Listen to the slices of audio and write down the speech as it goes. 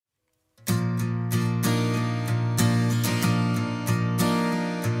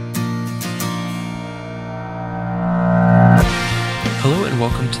and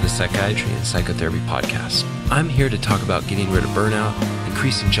welcome to the Psychiatry and Psychotherapy podcast. I'm here to talk about getting rid of burnout,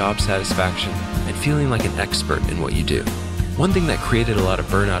 increasing job satisfaction, and feeling like an expert in what you do. One thing that created a lot of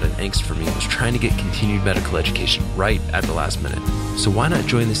burnout and angst for me was trying to get continued medical education right at the last minute. So why not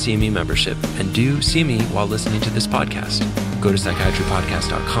join the CME membership and do CME while listening to this podcast? Go to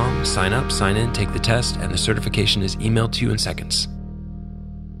psychiatrypodcast.com, sign up, sign in, take the test, and the certification is emailed to you in seconds.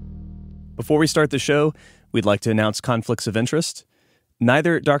 Before we start the show, we'd like to announce conflicts of interest.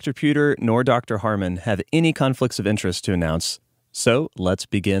 Neither Dr. Puder nor Dr. Harman have any conflicts of interest to announce, so let's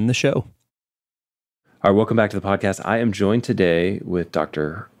begin the show. All right, welcome back to the podcast. I am joined today with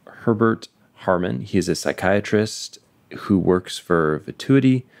Dr. Herbert Harman. He is a psychiatrist who works for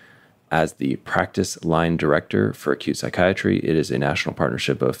Vituity as the practice line director for acute psychiatry. It is a national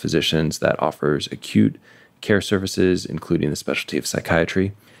partnership of physicians that offers acute care services, including the specialty of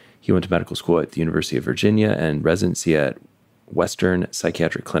psychiatry. He went to medical school at the University of Virginia and residency at Western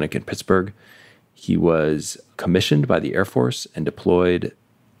Psychiatric Clinic in Pittsburgh. He was commissioned by the Air Force and deployed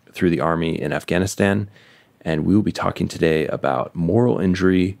through the Army in Afghanistan. And we will be talking today about moral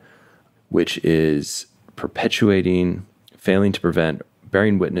injury, which is perpetuating, failing to prevent,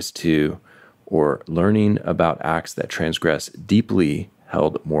 bearing witness to, or learning about acts that transgress deeply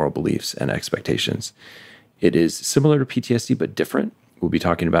held moral beliefs and expectations. It is similar to PTSD, but different. We'll be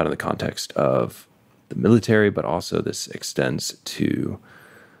talking about in the context of the military, but also this extends to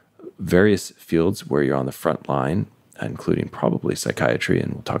various fields where you're on the front line, including probably psychiatry,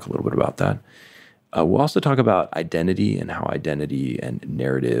 and we'll talk a little bit about that. We'll also talk about identity and how identity and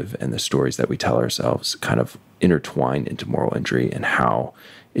narrative and the stories that we tell ourselves kind of intertwine into moral injury, and how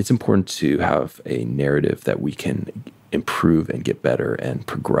it's important to have a narrative that we can improve and get better and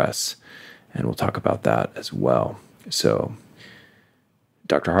progress. And we'll talk about that as well. So,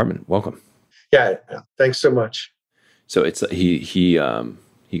 Dr. Harman, welcome. Yeah, thanks so much. So it's he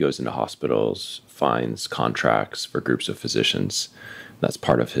goes into hospitals, finds contracts for groups of physicians. That's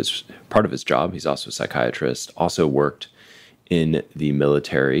part of his job. He's also a psychiatrist. Also worked in the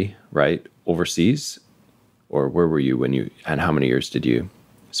military, right? Overseas, or where were you when you? And how many years did you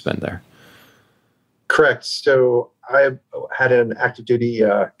spend there? Correct. So I had an active duty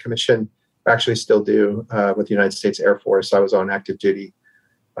commission. Actually, still do with the United States Air Force. I was on active duty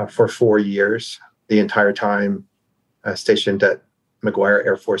for 4 years, the entire time stationed at McGuire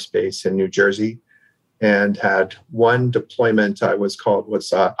Air Force Base in New Jersey, and had one deployment I was called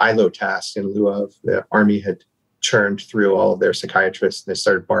ILO task in lieu of the Army had churned through all of their psychiatrists, and they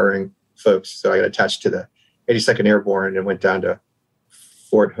started borrowing folks. So I got attached to the 82nd Airborne and went down to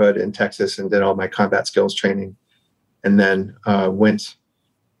Fort Hood in Texas and did all my combat skills training, and then went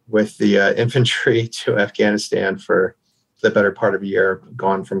with the infantry to Afghanistan for the better part of a year,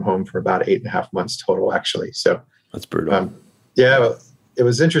 gone from home for about 8.5 months total, actually. So that's brutal. Yeah, it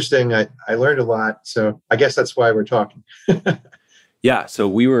was interesting. I learned a lot. So I guess that's why we're talking. Yeah. So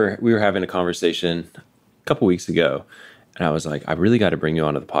we were having a conversation a couple weeks ago, and I was like, I really got to bring you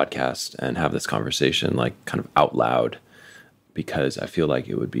onto the podcast and have this conversation like kind of out loud, because I feel like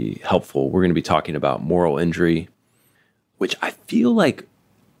it would be helpful. We're going to be talking about moral injury, which I feel like,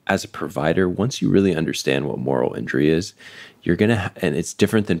 as a provider, once you really understand what moral injury is, you're going to, and it's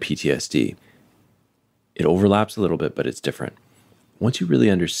different than PTSD. It overlaps a little bit, but it's different. Once you really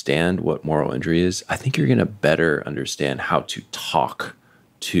understand what moral injury is, I think you're going to better understand how to talk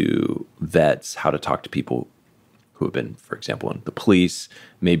to vets, how to talk to people who have been, for example, in the police,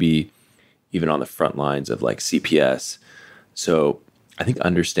 maybe even on the front lines of like CPS. So I think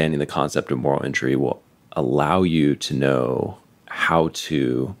understanding the concept of moral injury will allow you to know how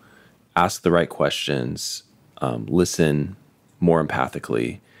to ask the right questions, listen more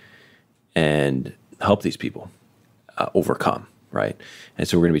empathically, and help these people overcome, right? And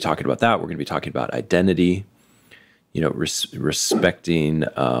so we're going to be talking about that. We're going to be talking about identity, respecting,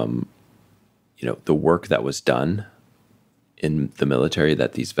 the work that was done in the military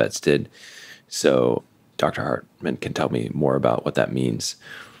that these vets did. So Dr. Hartman can tell me more about what that means.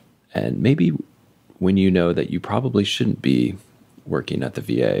 And maybe when you know that you probably shouldn't be working at the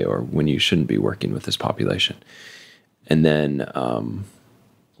VA, or when you shouldn't be working with this population. And then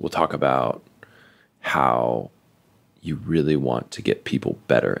we'll talk about how you really want to get people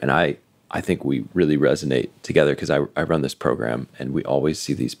better. And I think we really resonate together, because I run this program, and we always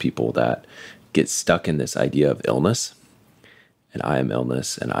see these people that get stuck in this idea of illness. And I am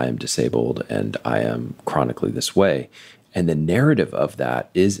illness, and I am disabled, and I am chronically this way. And the narrative of that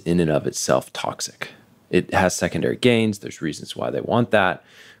is in and of itself toxic. It has secondary gains. There's reasons why they want that,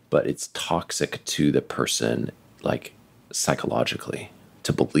 but it's toxic to the person, like psychologically,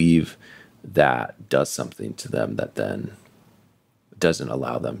 to believe that does something to them that then doesn't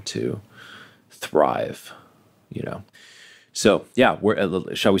allow them to thrive, you know. So yeah,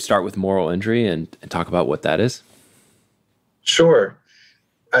 shall we start with moral injury and talk about what that is? Sure.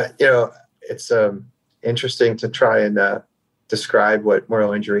 It's interesting to try and describe what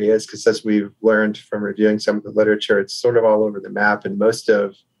moral injury is, because as we've learned from reviewing some of the literature, it's sort of all over the map, and most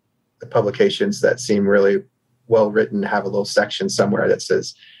of the publications that seem really well written have a little section somewhere that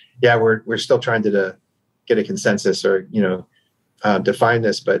says, yeah, we're still trying to get a consensus or define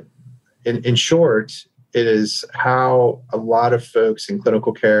this, but in short, it is how a lot of folks in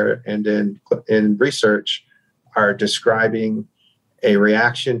clinical care and in research are describing a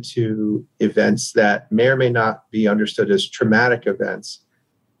reaction to events that may or may not be understood as traumatic events,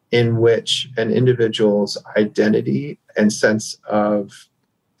 in which an individual's identity and sense of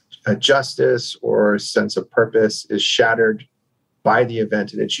justice or sense of purpose is shattered by the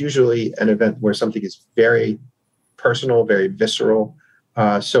event. And it's usually an event where something is very personal, very visceral.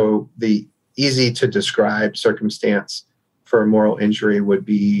 So the easy to describe circumstance for a moral injury would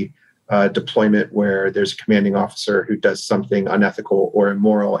be deployment where there's a commanding officer who does something unethical or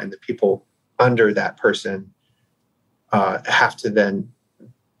immoral, and the people under that person have to then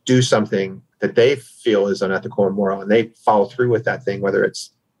do something that they feel is unethical or immoral, and they follow through with that thing, whether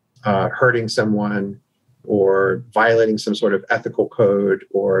it's hurting someone or violating some sort of ethical code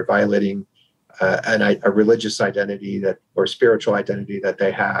or violating a religious identity or spiritual identity that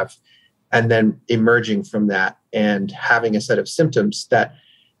they have, and then emerging from that and having a set of symptoms that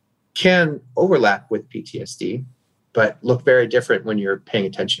can overlap with PTSD, but look very different when you're paying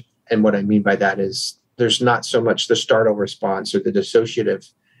attention. And what I mean by that is there's not so much the startle response or the dissociative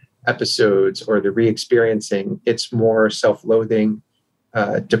episodes or the re-experiencing. It's more self-loathing,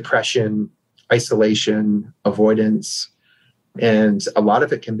 depression, isolation, avoidance. And a lot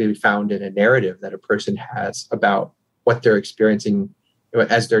of it can be found in a narrative that a person has about what they're experiencing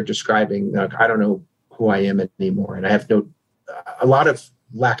as they're describing, like, I don't know who I am anymore. And I have a lot of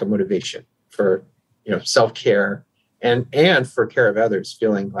lack of motivation for, self-care and for care of others,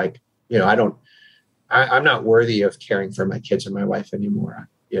 feeling like, I'm not worthy of caring for my kids or my wife anymore.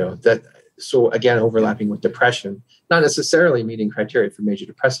 So again, overlapping with depression, not necessarily meeting criteria for major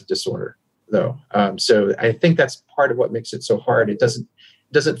depressive disorder, though. So I think that's part of what makes it so hard. It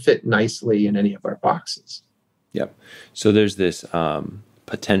doesn't fit nicely in any of our boxes. Yep. So there's this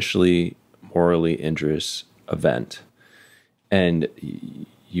potentially morally injurious event, and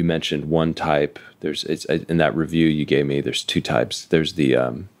you mentioned one type. It's in that review you gave me. There's two types. There's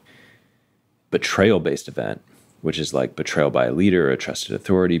the betrayal-based event, which is like betrayal by a leader or a trusted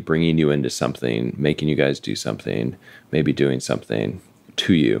authority, bringing you into something, making you guys do something, maybe doing something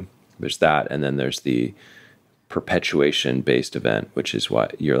to you. There's that, and then there's the perpetuation-based event, which is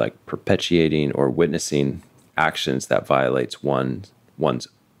what you're like perpetuating or witnessing actions that violates one's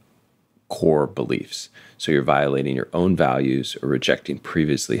core beliefs. So you're violating your own values or rejecting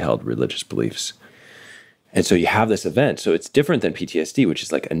previously held religious beliefs. And so you have this event. So it's different than PTSD, which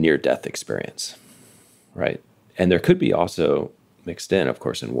is like a near-death experience, right? And there could be also mixed in, of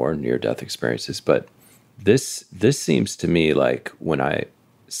course, in war, near-death experiences. But this seems to me like when I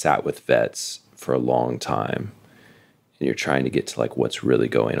sat with vets for a long time and you're trying to get to like what's really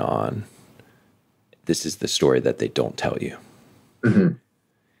going on, this is the story that they don't tell you. Mm-hmm.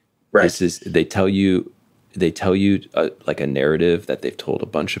 Right. They tell you like a narrative that they've told a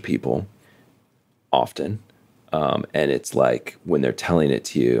bunch of people often. And it's like when they're telling it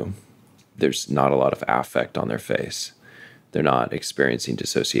to you, there's not a lot of affect on their face. They're not experiencing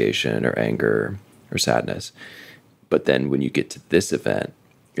dissociation or anger or sadness. But then when you get to this event,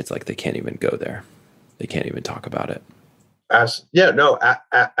 it's like they can't even go there. They can't even talk about it.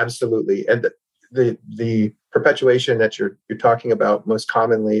 Absolutely. And the perpetuation that you're talking about most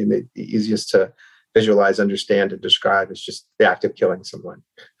commonly and the easiest to visualize, understand, and describe is just the act of killing someone.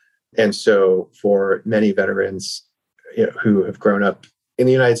 And so for many veterans who have grown up in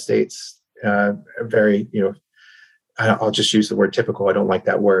the United States, very, I'll just use the word typical. I don't like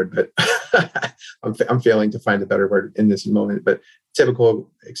that word, but I'm failing to find a better word in this moment. But typical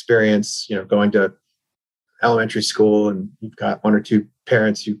experience, going to elementary school and you've got one or two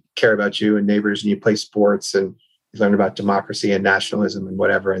parents who care about you and neighbors, and you play sports and you learn about democracy and nationalism and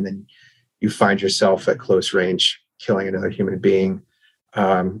whatever. And then you find yourself at close range killing another human being,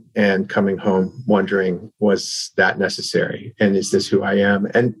 and coming home wondering, was that necessary? And is this who I am?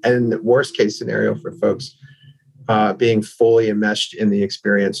 And the worst case scenario for folks, being fully enmeshed in the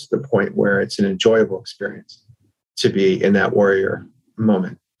experience to the point where it's an enjoyable experience to be in that warrior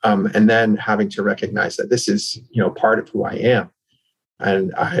moment. And then having to recognize that this is, part of who I am.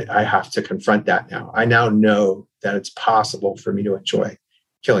 And I have to confront that now. I now know that it's possible for me to enjoy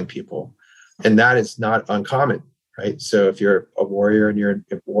killing people. And that is not uncommon, right? So if you're a warrior and you're in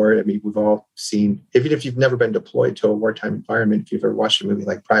war, I mean, we've all seen, even if you've never been deployed to a wartime environment, if you've ever watched a movie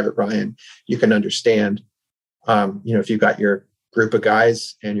like Private Ryan, you can understand, if you've got your group of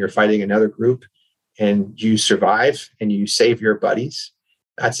guys and you're fighting another group and you survive and you save your buddies,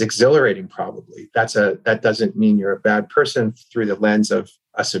 that's exhilarating probably. That doesn't mean you're a bad person through the lens of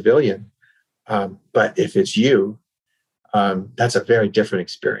a civilian. But if it's you, that's a very different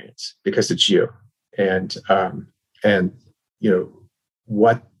experience because it's you. And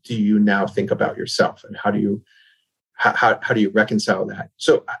what do you now think about yourself, and how do you reconcile that?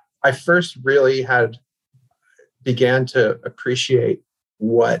 So I first really began to appreciate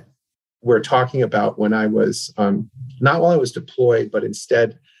what we're talking about when I was not while I was deployed, but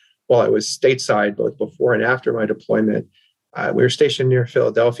instead while I was stateside, both before and after my deployment. We were stationed near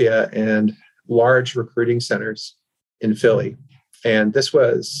Philadelphia and large recruiting centers in Philly. And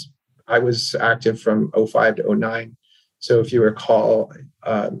I was active from 2005 to 2009. So if you recall,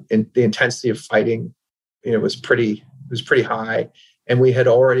 in the intensity of fighting, was pretty high. And we had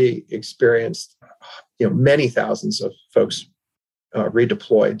already experienced, many thousands of folks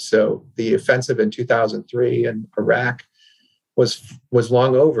redeployed. So the offensive in 2003 in Iraq was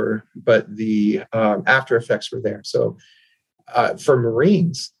long over, but the after effects were there. So for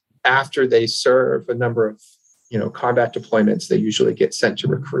Marines, after they serve a number of combat deployments, they usually get sent to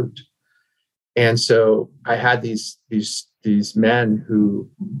recruit. And so I had these men who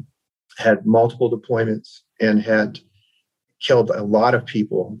had multiple deployments and had killed a lot of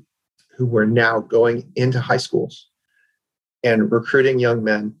people, who were now going into high schools and recruiting young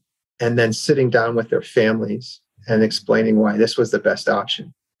men, and then sitting down with their families and explaining why this was the best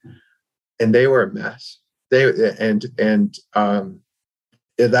option. And they were a mess. That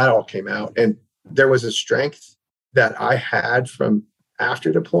all came out. And there was a strength that I had from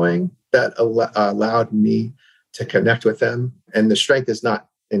after deploying that allowed me to connect with them. And the strength is not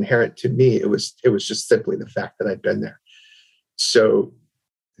inherent to me. It was just simply the fact that I'd been there. So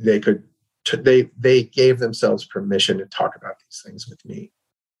they gave themselves permission to talk about these things with me,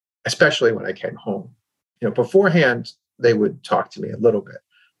 especially when I came home. Beforehand, they would talk to me a little bit,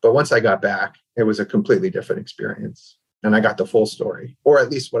 but once I got back, it was a completely different experience. And I got the full story, or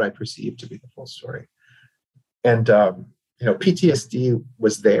at least what I perceived to be the full story. And, PTSD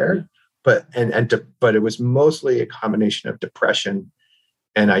was there, but it was mostly a combination of depression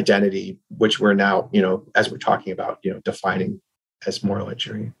and identity, which we're now, as we're talking about, defining as moral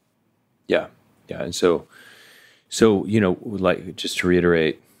injury. Yeah. Yeah. And so, like, just to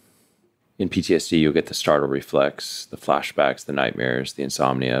reiterate, in PTSD, you'll get the startle reflex, the flashbacks, the nightmares, the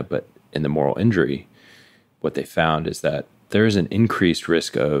insomnia. But in the moral injury, what they found is that there is an increased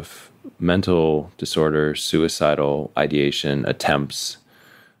risk of mental disorder, suicidal ideation, attempts,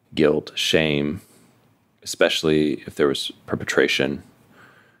 guilt, shame, especially if there was perpetration,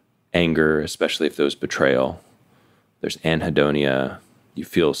 anger, especially if there was betrayal. There's anhedonia. You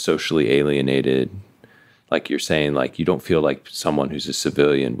feel socially alienated. Like you're saying, like you don't feel like someone who's a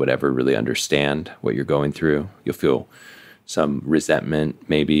civilian would ever really understand what you're going through. You'll feel some resentment,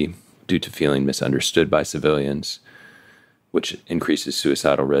 maybe, due to feeling misunderstood by civilians, which increases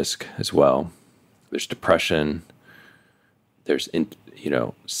suicidal risk as well. There's depression. There's,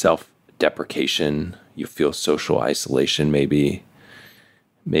 self-deprecation. You feel social isolation, maybe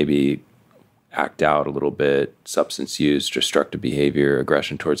act out a little bit, substance use, destructive behavior,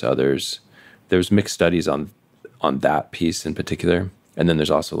 aggression towards others. There's mixed studies on that piece in particular. And then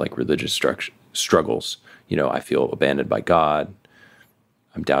there's also like religious struggles. I feel abandoned by God.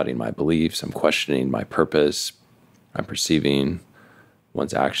 I'm doubting my beliefs. I'm questioning my purpose. I'm perceiving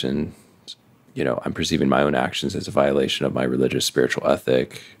one's actions. I'm perceiving my own actions as a violation of my religious spiritual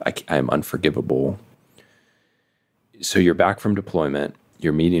ethic. I am unforgivable. So you're back from deployment.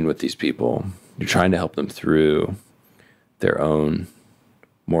 You're meeting with these people. You're trying to help them through their own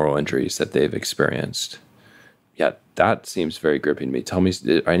moral injuries that they've experienced. Yeah, that seems very gripping to me. Tell me,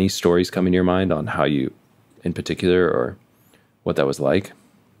 are any stories coming to your mind on how you, in particular, or what that was like?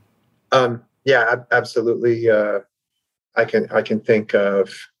 Yeah, absolutely. I can think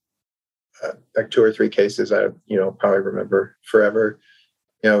of like 2 or 3 cases I probably remember forever.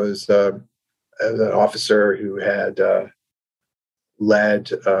 It was an officer who had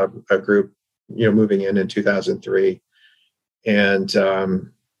led a group moving in 2003, and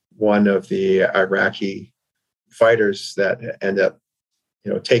one of the Iraqi fighters that end up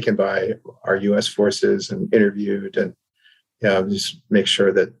taken by our U.S. forces and interviewed, and just make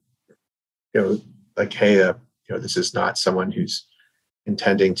sure that hey, this is not someone who's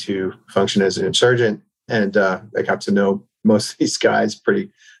intending to function as an insurgent. And I got to know most of these guys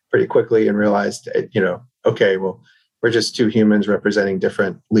pretty quickly and realized, okay, well, we're just two humans representing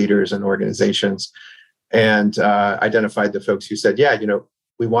different leaders and organizations. And identified the folks who said, yeah,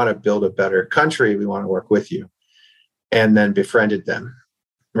 we want to build a better country. We want to work with you. And then befriended them,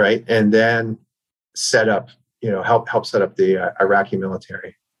 right? And then set up, help set up the Iraqi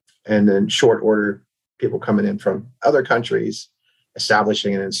military. And then short order, people coming in from other countries,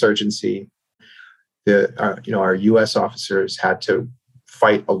 establishing an insurgency. Our U.S. officers had to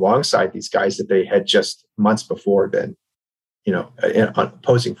fight alongside these guys that they had just months before been, in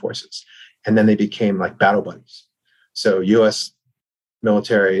opposing forces. And then they became like battle buddies. So U.S.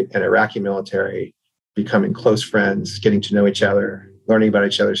 military and Iraqi military becoming close friends, getting to know each other, learning about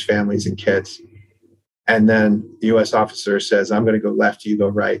each other's families and kids. And then the U.S. officer says, I'm going to go left, you go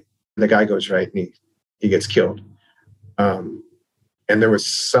right. And the guy goes right and he gets killed. And there was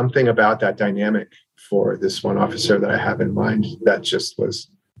something about that dynamic for this one officer that I have in mind that just was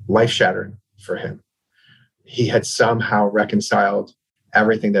life-shattering for him. He had somehow reconciled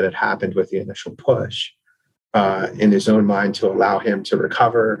everything that had happened with the initial push in his own mind to allow him to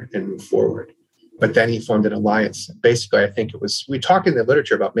recover and move forward. But then he formed an alliance. Basically, I think we talk in the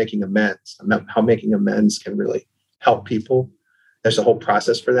literature about making amends, how making amends can really help people. There's a whole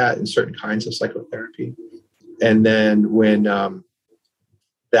process for that in certain kinds of psychotherapy. And then when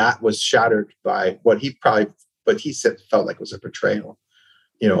that was shattered by what he said felt like was a betrayal,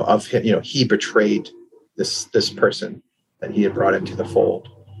 of him, he betrayed this person that he had brought into the fold.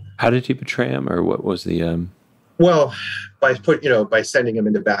 How did he betray him, or what was the? Well, by sending him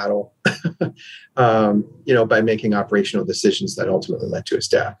into battle, by making operational decisions that ultimately led to his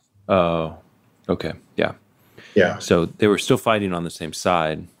death. Oh, okay, yeah. Yeah. So they were still fighting on the same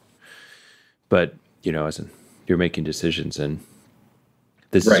side, but as in you're making decisions, and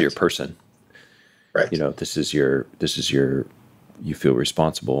this is your person, right? This is your. You feel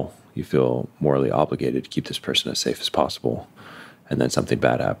responsible. You feel morally obligated to keep this person as safe as possible, and then something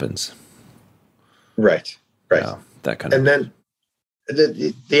bad happens. Right. That kind of. And then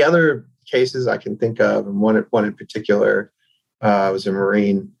the other cases I can think of, and one in particular, was a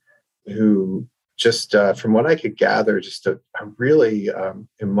Marine who just, from what I could gather, just a really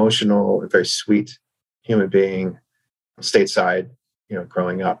emotional, very sweet human being, stateside,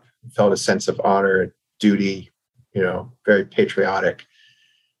 growing up, felt a sense of honor, duty, very patriotic,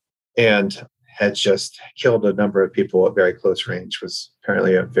 and had just killed a number of people at very close range, was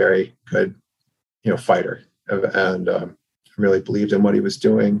apparently a very good, fighter, and really believed in what he was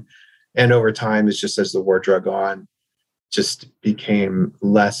doing. And over time, as the war drug on, just became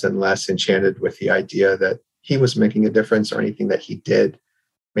less and less enchanted with the idea that he was making a difference, or anything that he did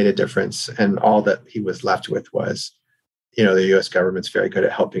made a difference. And all that he was left with was, the U.S. government's very good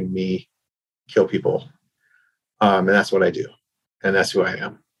at helping me kill people. And that's what I do. And that's who I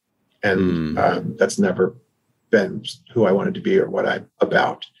am. And that's never been who I wanted to be or what I'm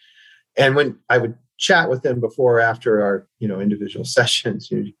about. And when I would chat with him before or after our, individual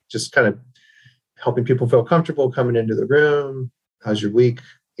sessions, just kind of helping people feel comfortable coming into the room. How's your week?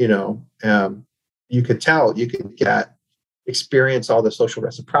 You could tell, you could experience all the social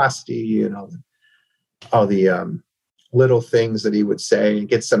reciprocity and all the little things that he would say, and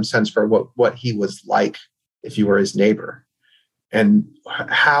get some sense for what he was like if you were his neighbor. And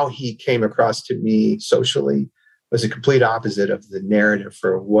how he came across to me socially was a complete opposite of the narrative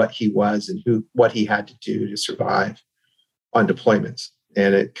for what he was and what he had to do to survive on deployments.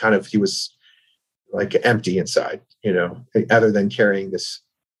 And it he was like empty inside, other than carrying this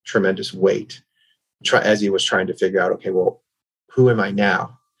tremendous weight, as he was trying to figure out, okay, well, who am I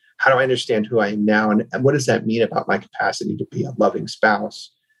now? How do I understand who I am now? And what does that mean about my capacity to be a loving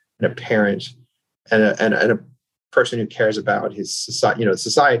spouse and a parent and a person who cares about his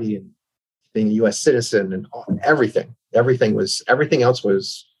society and being a U.S. citizen and everything. Everything else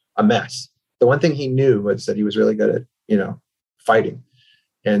was a mess. The one thing he knew was that he was really good at, fighting.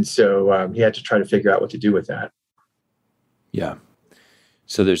 And so he had to try to figure out what to do with that. Yeah.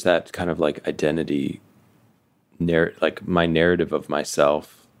 So there's that kind of like identity, like my narrative of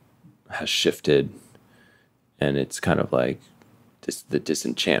myself has shifted, and it's kind of like the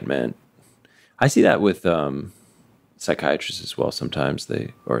disenchantment. I see that with psychiatrists as well. Sometimes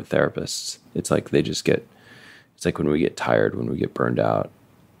or therapists, it's like they just it's like when we get tired, when we get burned out.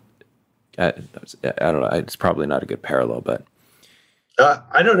 I don't know. It's probably not a good parallel, but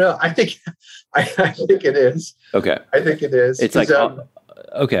I don't know. I think it is. Okay. I think it is. It's like,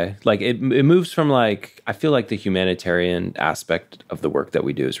 okay. Like it moves from like, I feel like the humanitarian aspect of the work that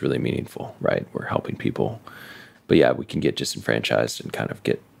we do is really meaningful, right? We're helping people. But yeah, we can get disenfranchised and kind of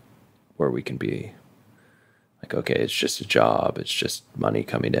get where we can be like, okay, it's just a job. It's just money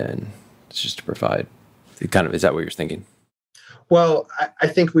coming in. It's just to provide. It kind of, is that what you're thinking? Well, I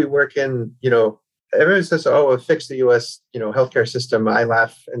think we work in, everyone says, oh, fix the U.S., healthcare system. I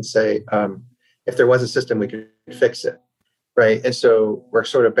laugh and say, if there was a system, we could fix it. Right. And so we're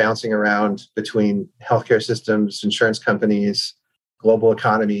sort of bouncing around between healthcare systems, insurance companies, global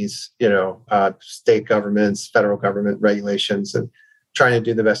economies, state governments, federal government regulations, and trying to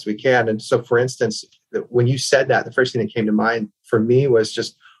do the best we can. And so, for instance, when you said that, the first thing that came to mind for me was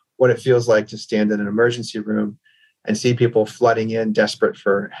just what it feels like to stand in an emergency room and see people flooding in desperate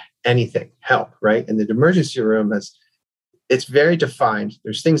for anything, help, right? And the emergency room it's very defined.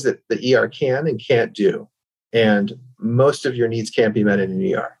 There's things that the ER can and can't do. And most of your needs can't be met in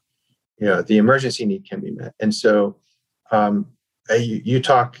an ER. The emergency need can be met. And so you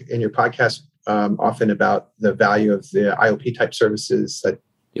talk in your podcast often about the value of the IOP type services that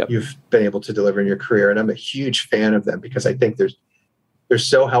you've been able to deliver in your career. And I'm a huge fan of them because I think they're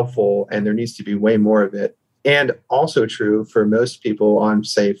so helpful, and there needs to be way more of it. And also true for most people on,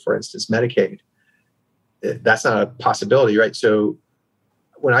 say, for instance, Medicaid. That's not a possibility, right? So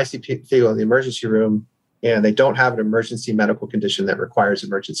when I see people in the emergency room and they don't have an emergency medical condition that requires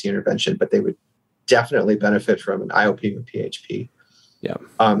emergency intervention, but they would definitely benefit from an IOP or PHP. Yeah.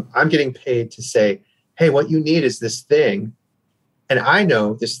 I'm getting paid to say, hey, what you need is this thing. And I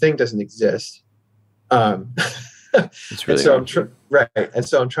know this thing doesn't exist. It's really right. And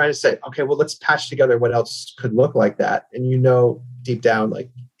so I'm trying to say, okay, well, let's patch together what else could look like that. And deep down, like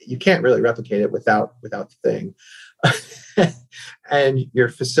you can't really replicate it without the thing. And you're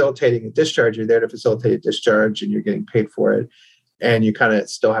facilitating a discharge. You're there to facilitate a discharge, and you're getting paid for it. And you kind of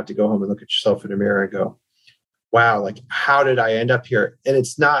still have to go home and look at yourself in the mirror and go, wow, like, how did I end up here? And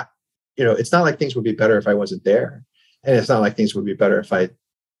it's not like things would be better if I wasn't there. And it's not like things would be better if I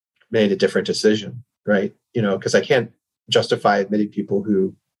made a different decision, right? Because I can't justify admitting people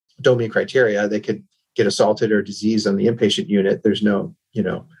who don't meet criteria. They could get assaulted or diseased on the inpatient unit. There's no,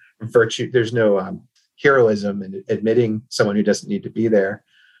 virtue. There's no heroism in admitting someone who doesn't need to be there,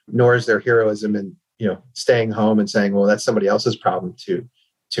 nor is there heroism in, staying home and saying, well, that's somebody else's problem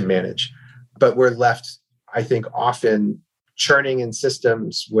to manage. But we're left, I think, often churning in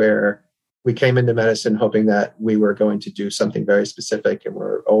systems where we came into medicine hoping that we were going to do something very specific and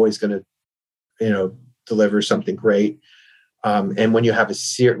we're always going to, deliver something great. And when you have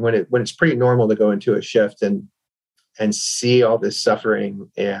when it's pretty normal to go into a shift and see all this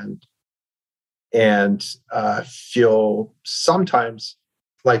suffering and feel sometimes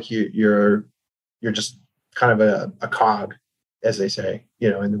like you're just kind of a cog, as they say,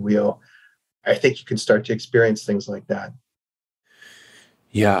 in the wheel. I think you can start to experience things like that.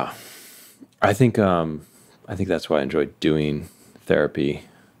 Yeah. I think that's why I enjoy doing therapy,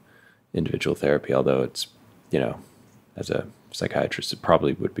 individual therapy, although it's, as a psychiatrist, it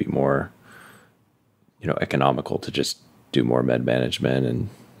probably would be more, economical to just do more med management and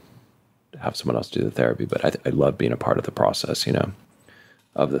have someone else do the therapy. But I love being a part of the process,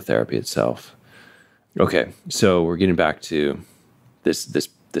 of the therapy itself. Okay. So we're getting back to this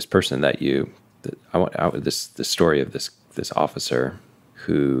person that this story of this officer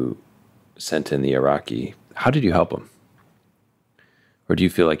who sent in the Iraqi. How did you help him? Or do you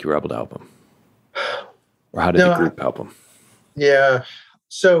feel like you were able to help him? Or how did the group help him? Yeah.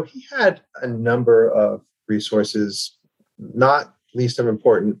 So he had a number of resources. Not least of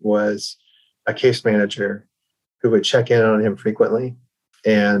important was a case manager who would check in on him frequently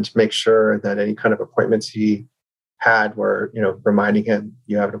and make sure that any kind of appointments he had were, reminding him,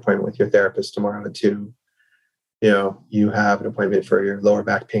 you have an appointment with your therapist tomorrow at 2. You have an appointment for your lower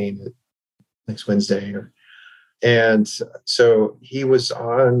back pain next Wednesday. And so he was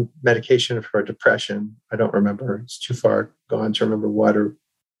on medication for depression. I don't remember. It's too far gone to remember what, or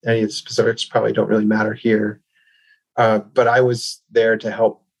any of the specifics probably don't really matter here. But I was there to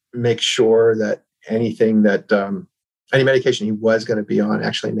help make sure that anything that, any medication he was going to be on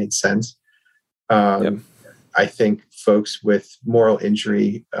actually made sense. I think folks with moral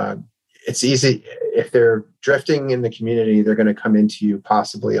injury, it's easy. If they're drifting in the community, they're going to come into you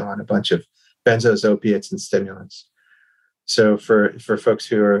possibly on a bunch of benzos, opiates, and stimulants. So for folks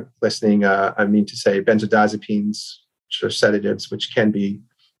who are listening, I mean to say benzodiazepines, which are sedatives, which can be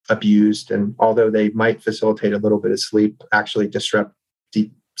abused. And although they might facilitate a little bit of sleep, actually disrupt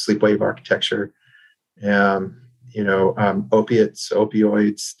deep sleep wave architecture. Opiates,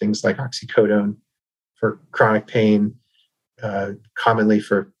 opioids, things like oxycodone for chronic pain, commonly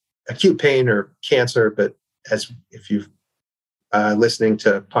for acute pain or cancer. But if you've listening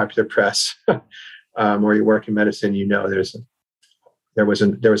to popular press, or you work in medicine, there was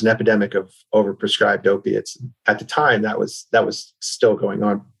an epidemic of overprescribed opiates. At the time, that was still going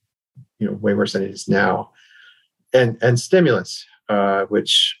on, way worse than it is now. And stimulants,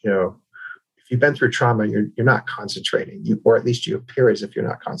 which, if you've been through trauma, you're not concentrating, or at least you appear as if you're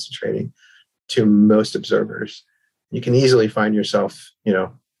not concentrating to most observers. You can easily find yourself,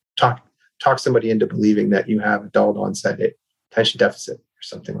 talk somebody into believing that you have adult onset attention deficit or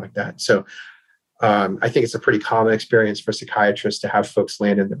something like that. So I think it's a pretty common experience for psychiatrists to have folks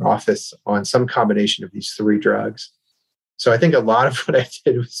land in their office on some combination of these 3 drugs. So I think a lot of what I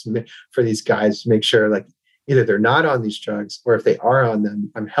did was for these guys, make sure like either they're not on these drugs, or if they are on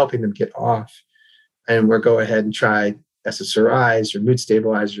them, I'm helping them get off. And we'll go ahead and try SSRIs or mood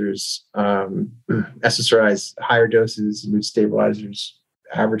stabilizers, SSRIs, higher doses, mood stabilizers,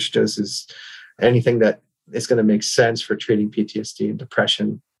 average doses, anything that is going to make sense for treating PTSD and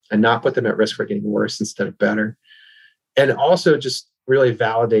depression and not put them at risk for getting worse instead of better. And also just really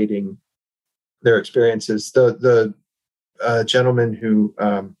validating their experiences. The gentleman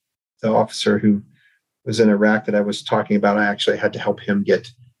the officer who was in Iraq that I was talking about, I actually had to help him get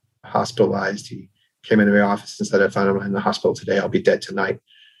hospitalized. He came into my office and said, I found him in the hospital today. I'll be dead tonight.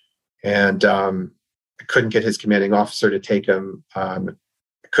 And I couldn't get his commanding officer to take him. I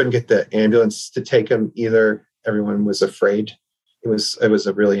couldn't get the ambulance to take him either. Everyone was afraid. It was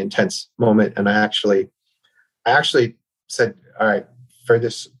a really intense moment. And I actually said, all right, for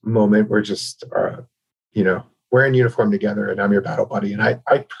this moment, we're just, we're in uniform together and I'm your battle buddy. And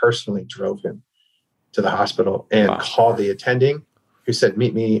I personally drove him to the hospital and called the attending, who said,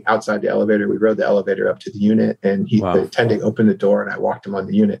 meet me outside the elevator. We rode the elevator up to the unit, and the attending opened the door and I walked him on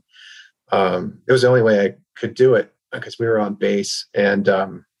the unit. It was the only way I could do it because we were on base. And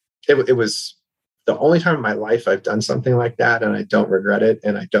it was the only time in my life I've done something like that, and I don't regret it,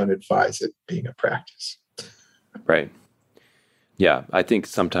 and I don't advise it being a practice. Right. Yeah, I think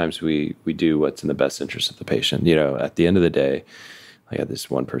sometimes we do what's in the best interest of the patient. At the end of the day, I had this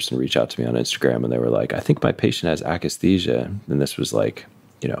one person reach out to me on Instagram, and they were like, I think my patient has akathisia. And this was like,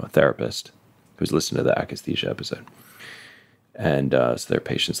 a therapist who's listened to the akathisia episode. And so their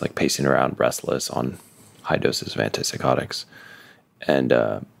patient's like pacing around, restless on high doses of antipsychotics. And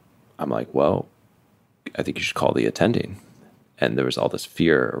I'm like, well, I think you should call the attending. And there was all this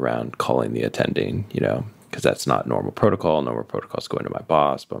fear around calling the attending, because that's not normal protocol. Normal protocol is going to my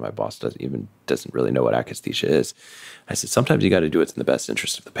boss, but my boss doesn't really know what akathisia is. I said, sometimes you got to do what's in the best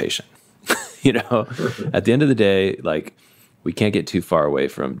interest of the patient. At the end of the day, like, we can't get too far away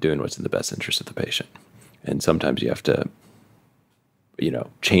from doing what's in the best interest of the patient. And sometimes you have to,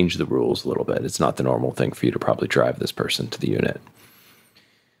 change the rules a little bit. It's not the normal thing for you to probably drive this person to the unit.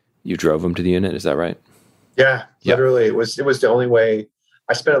 You drove him to the unit, is that right? Yeah, literally. It was the only way.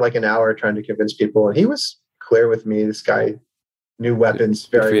 I spent like an hour trying to convince people, and he was clear with me. This guy knew weapons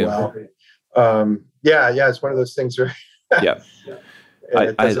very well. It's one of those things where I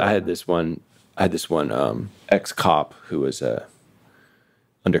had this one ex-cop who was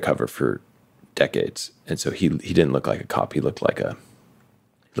undercover for decades, and so he didn't look like a cop. He looked like a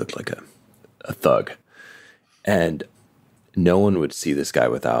thug, and no one would see this guy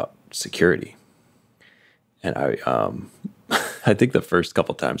without security. And I think the first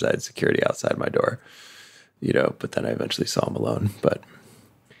couple times I had security outside my door, but then I eventually saw him alone. But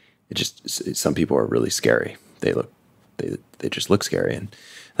some people are really scary. They just look scary. And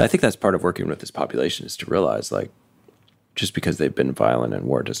I think that's part of working with this population, is to realize, like, just because they've been violent in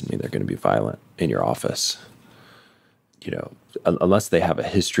war doesn't mean they're going to be violent in your office. Unless they have a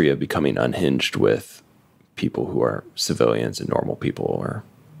history of becoming unhinged with people who are civilians and normal people or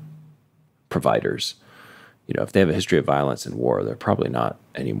providers. If they have a history of violence in war, they're probably not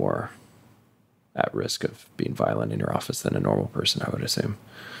any more at risk of being violent in your office than a normal person, I would assume.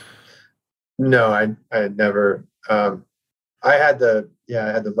 No, I had never. I had the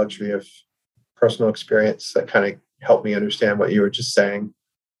luxury of personal experience that kind of helped me understand what you were just saying.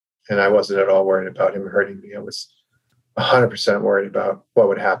 And I wasn't at all worried about him hurting me. I was 100% worried about what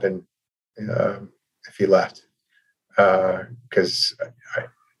would happen if he left. Because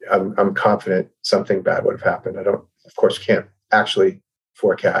I'm confident something bad would have happened. I don't, of course, can't actually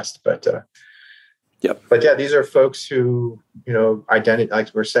forecast, but But yeah, these are folks who, identity, like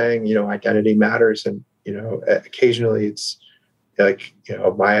we're saying, identity matters, and occasionally it's like,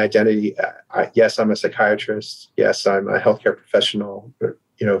 my identity. Yes, I'm a psychiatrist. Yes, I'm a healthcare professional. But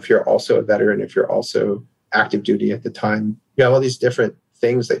if you're also a veteran, if you're also active duty at the time, you have all these different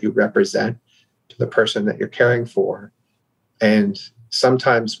things that you represent to the person that you're caring for, and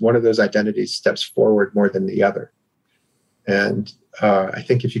sometimes one of those identities steps forward more than the other. And I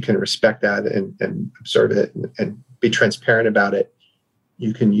think if you can respect that and observe it and be transparent about it,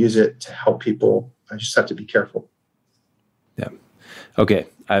 you can use it to help people. I just have to be careful. Yeah. Okay.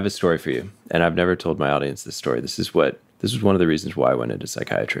 I have a story for you, and I've never told my audience this story. This was one of the reasons why I went into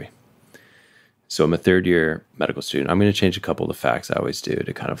psychiatry. So I'm a third year medical student. I'm going to change a couple of the facts I always do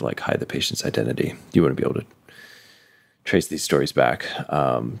to kind of like hide the patient's identity. You want to be able to trace these stories back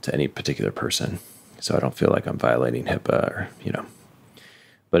to any particular person, so I don't feel like I'm violating HIPAA or,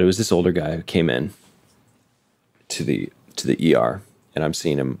 But it was this older guy who came in to the ER, and I'm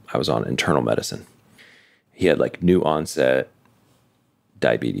seeing him. I was on internal medicine. He had like new onset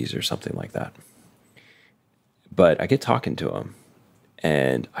diabetes or something like that. But I get talking to him,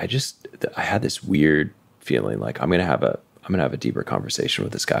 and I had this weird feeling like I'm gonna have a deeper conversation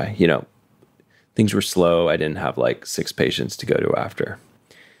with this guy. Things were slow. I didn't have like 6 patients to go to after.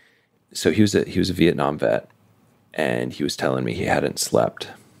 So he was a Vietnam vet, and he was telling me he hadn't slept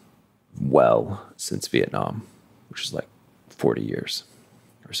well since Vietnam, which is like 40 years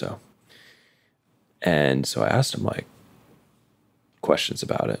or so. And so I asked him like questions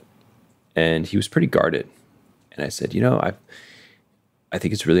about it, and he was pretty guarded. And I said, I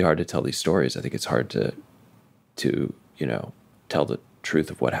think it's really hard to tell these stories. I think it's hard to tell the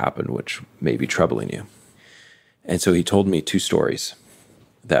truth of what happened, which may be troubling you. And so he told me 2 stories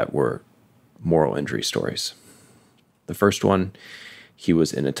that were moral injury stories. The first one, he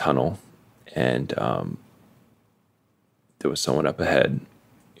was in a tunnel, and there was someone up ahead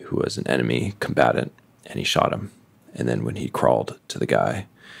who was an enemy combatant, and he shot him. And then when he crawled to the guy,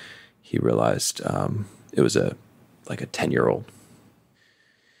 he realized it was a 10-year-old.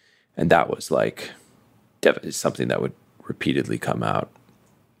 And that was like something that would repeatedly come out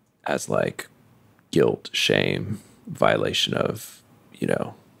as like guilt, shame, violation of,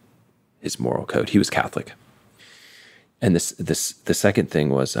 his moral code. He was Catholic. And the second thing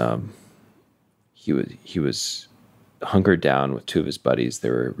was he was hunkered down with 2 of his buddies. They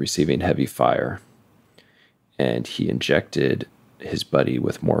were receiving heavy fire, and he injected his buddy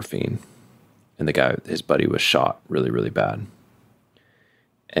with morphine, and his buddy was shot really, really bad,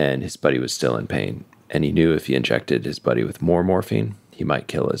 and his buddy was still in pain, and he knew if he injected his buddy with more morphine, he might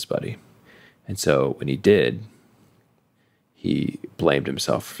kill his buddy. And so when he did, he blamed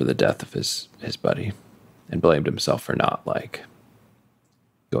himself for the death of his buddy, and blamed himself for not like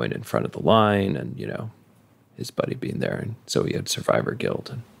going in front of the line and, his buddy being there. And so he had survivor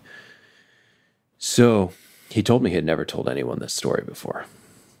guilt. And so he told me he had never told anyone this story before.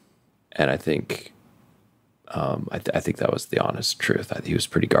 And I think, I think that was the honest truth. He was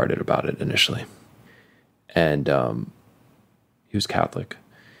pretty guarded about it initially. And he was Catholic.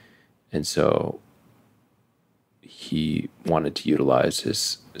 And so he wanted to utilize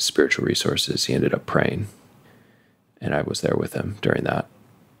his spiritual resources. He ended up praying, and I was there with him during that.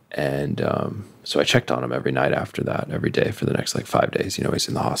 And so I checked on him every night after that, every day for the next like 5 days. He's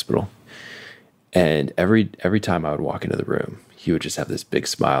in the hospital. And every time I would walk into the room, he would just have this big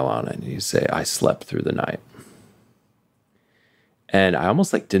smile on it, and he'd say, "I slept through the night." And I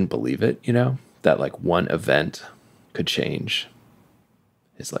almost like didn't believe it, that like one event could change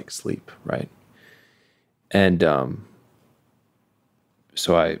his like sleep, right? And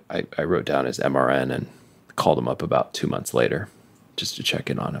so I wrote down his MRN and called him up about 2 months later just to check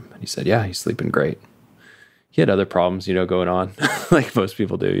in on him. And he said, yeah, he's sleeping great. He had other problems, going on, like most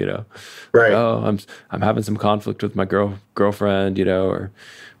people do, Right. Like, oh, I'm having some conflict with my girlfriend,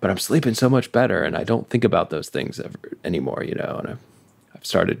 but I'm sleeping so much better, and I don't think about those things anymore, And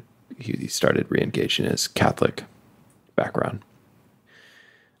he started re-engaging his Catholic background.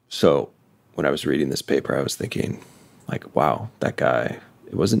 So when I was reading this paper, I was thinking, like, wow, that guy,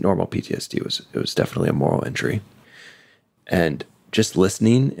 it wasn't normal PTSD. It was definitely a moral injury. And just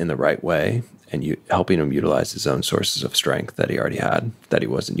listening in the right way and helping him utilize his own sources of strength that he already had, that he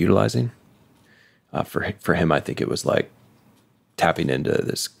wasn't utilizing. For him, I think it was like tapping into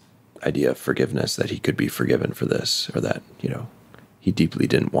this idea of forgiveness, that he could be forgiven for this, or that, he deeply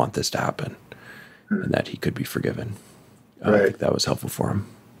didn't want this to happen, and that he could be forgiven. Right. I think that was helpful for him.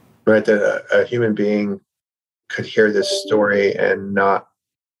 Right. That a human being could hear this story and not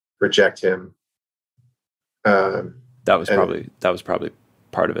reject him. That was probably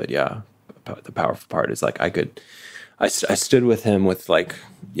part of it. Yeah. The powerful part is like, I stood with him with like,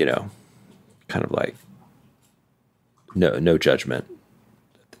 kind of like no judgment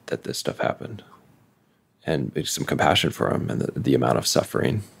that this stuff happened, and some compassion for him and the amount of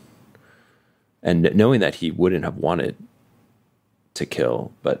suffering, and knowing that he wouldn't have wanted to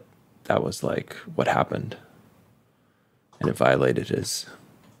kill, but that was like what happened, and it violated his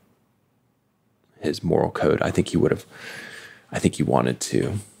moral code. I think he would have, I think he wanted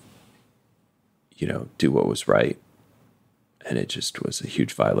to, do what was right. And it just was a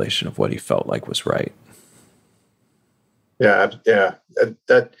huge violation of what he felt like was right. Yeah.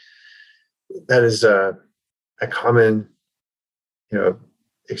 That is a common,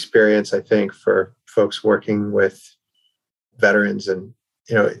 experience, I think, for folks working with veterans, and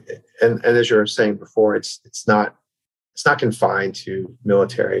and as you were saying before, it's not confined to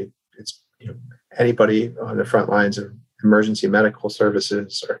military. It's anybody on the front lines of emergency medical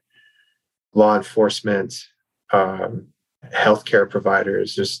services or law enforcement, healthcare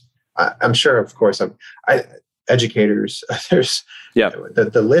providers. I'm sure, of course, educators. There's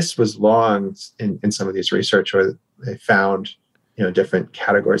the list was long in some of these research where they found different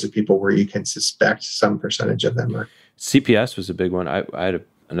categories of people where you can suspect some percentage of them are. CPS was a big one. I had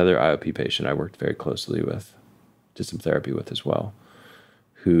another IOP patient I worked very closely with, did some therapy with as well,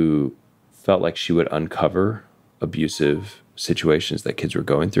 who felt like she would uncover abusive situations that kids were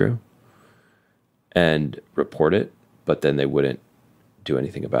going through and report it, but then they wouldn't do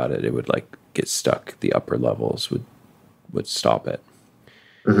anything about it. It would get stuck. The upper levels would stop it.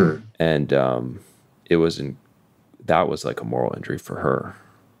 Mm-hmm. And that was like a moral injury for her.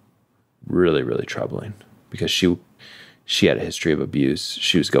 Really, really troubling, because she had a history of abuse.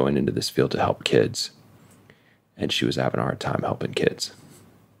 She was going into this field to help kids, and she was having a hard time helping kids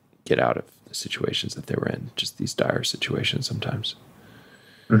get out of the situations that they were in, just these dire situations sometimes.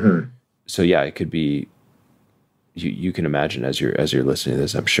 Mm-hmm. So yeah, it could be, you can imagine as you're listening to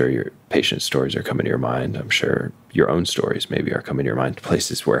this, I'm sure your patient stories are coming to your mind. I'm sure your own stories maybe are coming to your mind,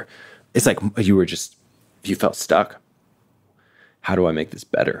 places where it's like you felt stuck. How do I make this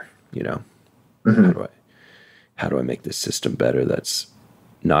better? Mm-hmm. How do I make this system better? That's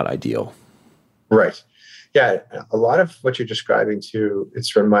not ideal. Right. Yeah. A lot of what you're describing too,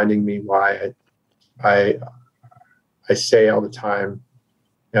 it's reminding me why I say all the time,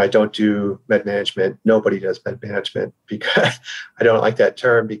 I don't do med management. Nobody does med management, because I don't like that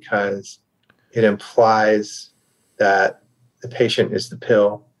term, because it implies that the patient is the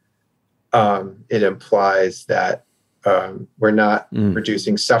pill. It implies that we're not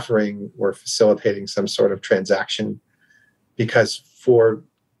reducing suffering, we're facilitating some sort of transaction. Because for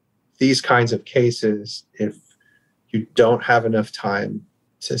these kinds of cases, if you don't have enough time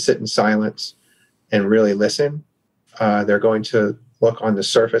to sit in silence and really listen, they're going to look on the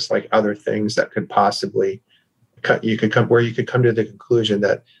surface like other things that could possibly you could come to the conclusion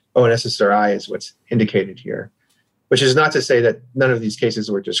that, an SSRI is what's indicated here. Which is not to say that none of these cases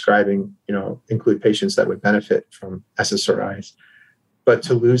we're describing, include patients that would benefit from SSRIs. But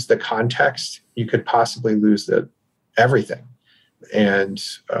to lose the context, you could possibly lose everything, and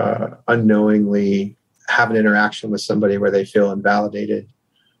unknowingly have an interaction with somebody where they feel invalidated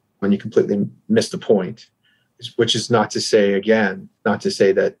when you completely miss the point. Which is not to say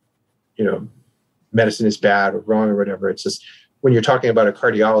that, medicine is bad or wrong or whatever. It's just, when you're talking about a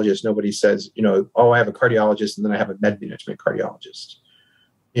cardiologist, nobody says, I have a cardiologist and then I have a med management cardiologist.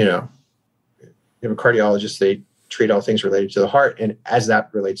 You have a cardiologist, they treat all things related to the heart. And as that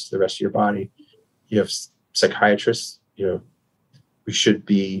relates to the rest of your body, you have psychiatrists, we should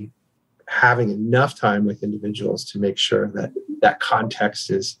be having enough time with individuals to make sure that context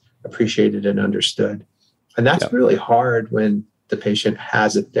is appreciated and understood. And that's really hard when the patient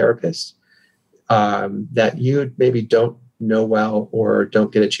has a therapist that you maybe don't know well or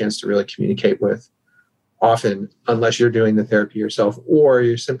don't get a chance to really communicate with often, unless you're doing the therapy yourself, or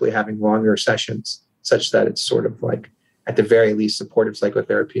you're simply having longer sessions such that it's sort of like, at the very least, supportive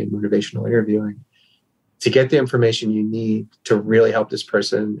psychotherapy and motivational interviewing to get the information you need to really help this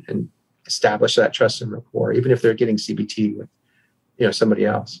person and establish that trust and rapport, even if they're getting CBT with somebody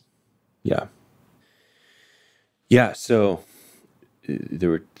else. Yeah. So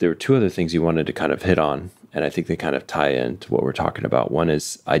there were two other things you wanted to kind of hit on, and I think they kind of tie into what we're talking about. One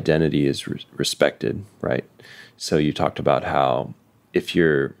is identity is respected, right? So you talked about how if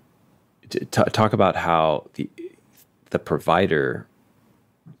you're talk about how the provider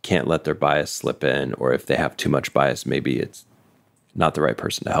can't let their bias slip in, or if they have too much bias, maybe it's not the right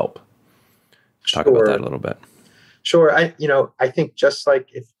person to help. Talk about that a little bit. Sure. I think just like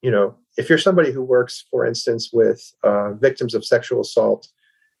if you're somebody who works, for instance, with victims of sexual assault,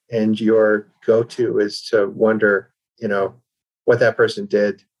 and your go-to is to wonder, what that person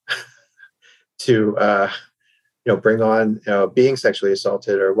did to, bring on being sexually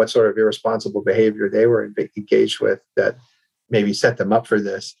assaulted, or what sort of irresponsible behavior they were engaged with that maybe set them up for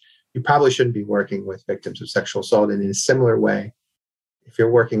this, you probably shouldn't be working with victims of sexual assault. And in a similar way, if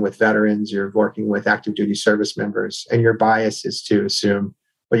you're working with veterans, you're working with active duty service members, and your bias is to assume,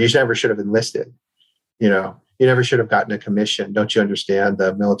 well, you never should have enlisted. You you never should have gotten a commission. Don't you understand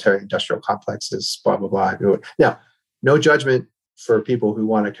the military industrial complex is blah, blah, blah. Now, no judgment for people who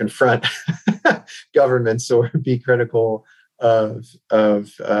want to confront governments or be critical of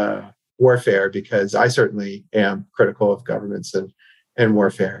warfare, because I certainly am critical of governments and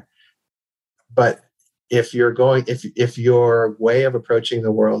warfare. But if you're going, if your way of approaching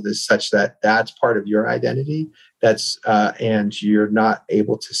the world is such that that's part of your identity, and you're not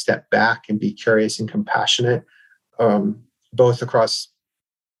able to step back and be curious and compassionate, both across,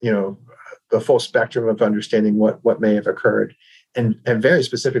 the full spectrum of understanding what may have occurred, and very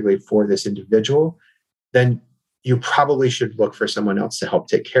specifically for this individual, then you probably should look for someone else to help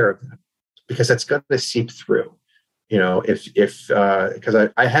take care of them, because that's going to seep through. Because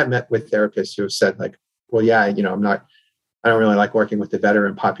I have met with therapists who have said, like, well, yeah, I don't really like working with the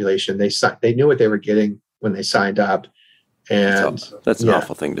veteran population. They knew what they were getting when they signed up. And that's an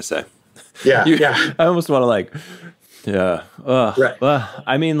awful thing to say. Yeah. Yeah. I almost want to right.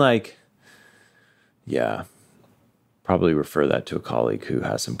 I mean, probably refer that to a colleague who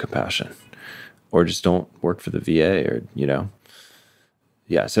has some compassion, or just don't work for the VA, or,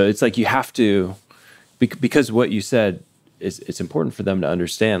 yeah. So it's like, you have to, because what you said is, it's important for them to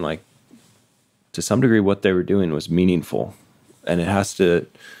understand, like, to some degree, what they were doing was meaningful. And it has to,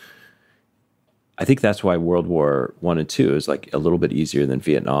 I think that's why World War I and II is like a little bit easier than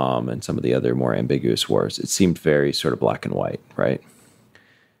Vietnam and some of the other more ambiguous wars. It seemed very sort of black and white, right?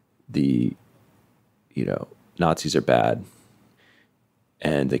 Nazis are bad,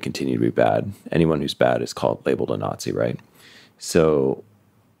 and they continue to be bad. Anyone who's bad is labeled a Nazi, right? So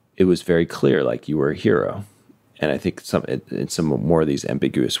it was very clear, like, you were a hero. And I think in some more of these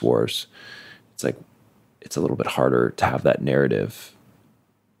ambiguous wars, it's like, it's a little bit harder to have that narrative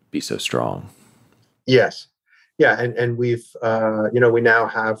be so strong. Yes. Yeah. And we've, we now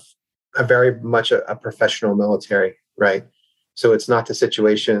have a very much a professional military, right? So it's not the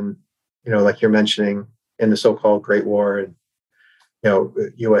situation, like you're mentioning in the so-called Great War, and,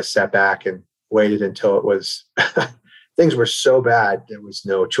 U.S. sat back and waited until it was, things were so bad, there was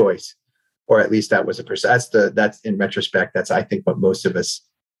no choice. Or at least that was that's in retrospect, that's, I think, what most of us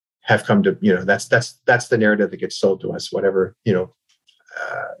have come to, that's the narrative that gets sold to us, whatever,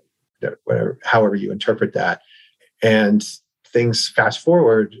 however you interpret that. And things fast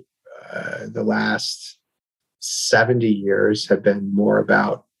forward, the last 70 years have been more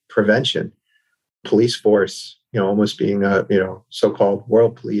about prevention. Police force, almost being a, so-called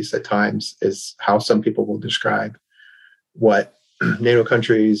world police at times, is how some people will describe what NATO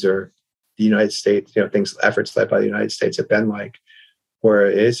countries or the United States, efforts led by the United States have been like, where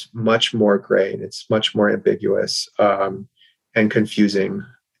it is much more gray and it's much more ambiguous, and confusing.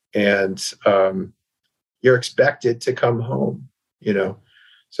 And you're expected to come home,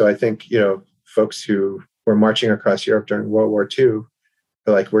 So I think, folks who were marching across Europe during World War II,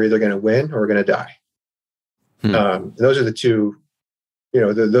 they're like, we're either going to win or we're going to die. Those are the two,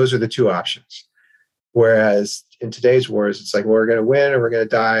 those are the two options. Whereas in today's wars, it's like, well, we're going to win or we're going to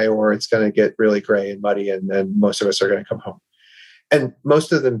die, or it's going to get really gray and muddy, and then most of us are going to come home. And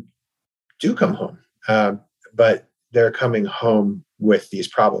most of them do come home, but they're coming home with these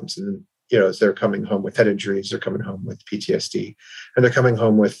problems. And, they're coming home with head injuries, they're coming home with PTSD, and they're coming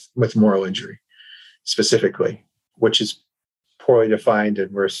home with moral injury specifically, which is poorly defined.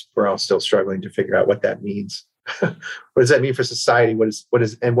 And we're all still struggling to figure out what that means. What does that mean for society? What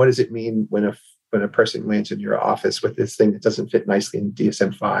does it mean when a person lands in your office with this thing that doesn't fit nicely in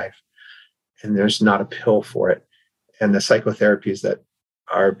DSM-5, and there's not a pill for it? And the psychotherapies that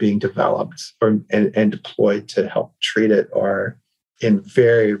are being developed and deployed to help treat it are in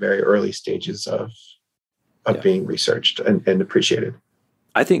very, very early stages of being researched and appreciated.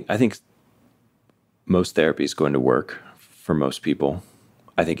 I think most therapy is going to work for most people.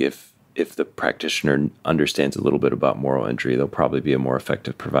 I think if the practitioner understands a little bit about moral injury, they'll probably be a more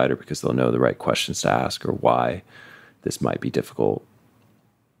effective provider, because they'll know the right questions to ask or why this might be difficult.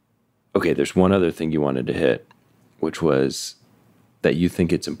 Okay, there's one other thing you wanted to hit, which was that you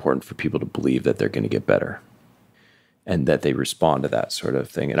think it's important for people to believe that they're going to get better and that they respond to that sort of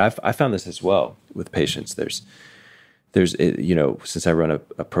thing. And I found this as well with patients. There's since I run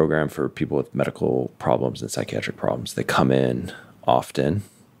a program for people with medical problems and psychiatric problems, they come in often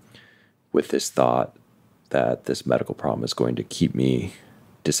with this thought that this medical problem is going to keep me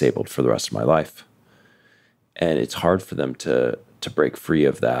disabled for the rest of my life. And it's hard for them to break free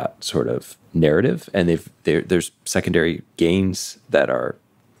of that sort of narrative. And there's secondary gains that are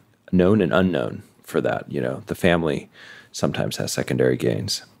known and unknown for that. The family sometimes has secondary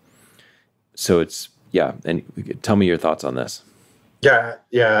gains. So it's, yeah. And tell me your thoughts on this. Yeah.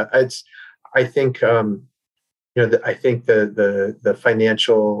 I think I think the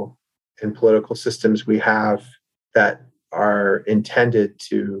financial and political systems we have that are intended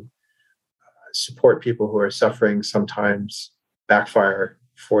to support people who are suffering sometimes backfire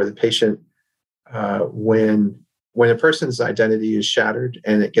for the patient when a person's identity is shattered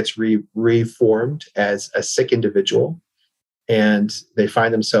and it gets reformed as a sick individual, and they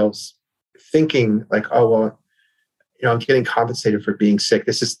find themselves thinking like, oh well, I'm getting compensated for being sick.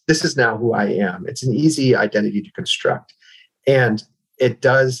 This is now who I am. It's an easy identity to construct, and it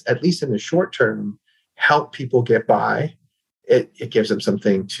does, at least in the short term, help people get by. It gives them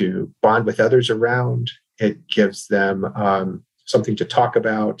something to bond with others around. It gives them something to talk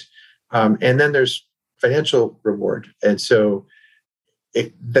about, and then there's financial reward. And so,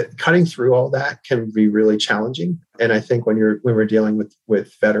 cutting through all that can be really challenging. And I think when we're dealing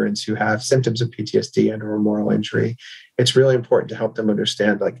with veterans who have symptoms of PTSD and or moral injury, it's really important to help them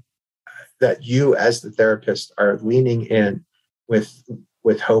understand like that you as the therapist are leaning in with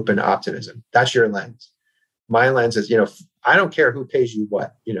hope and optimism. That's your lens. My lens is, I don't care who pays you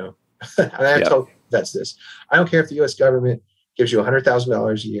what, and I told vets this. I don't care if the US government gives you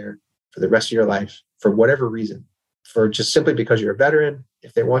 $100,000 a year for the rest of your life for whatever reason, for just simply because you're a veteran,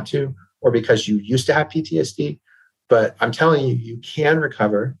 if they want to, or because you used to have PTSD. But I'm telling you, you can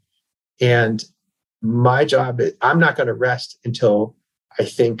recover. And my job is, I'm not going to rest until I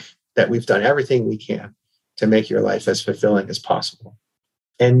think that we've done everything we can to make your life as fulfilling as possible.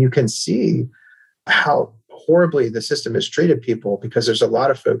 And you can see how horribly the system has treated people, because there's a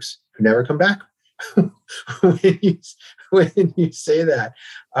lot of folks who never come back when you say that.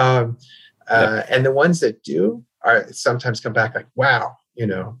 And the ones that do are sometimes come back like, wow,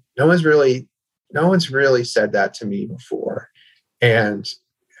 no one's really said that to me before. And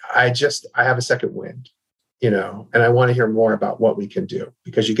I have a second wind, and I want to hear more about what we can do,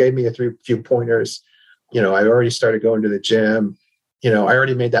 because you gave me a few pointers. I already started going to the gym. I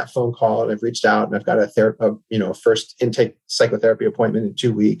already made that phone call and I've reached out and I've got a first intake psychotherapy appointment in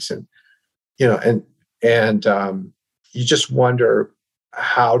 2 weeks. And, you just wonder,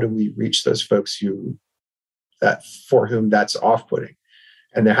 how do we reach those folks for whom that's off-putting?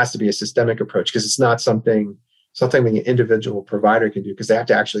 And there has to be a systemic approach, because it's not something an individual provider can do, because they have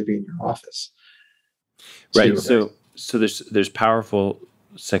to actually be in your office. Right. So there's powerful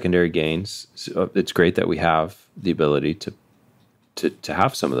secondary gains. So it's great that we have the ability to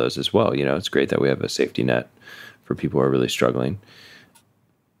have some of those as well. It's great that we have a safety net for people who are really struggling.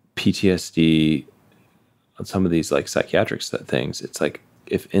 PTSD, on some of these like psychiatric things, it's like,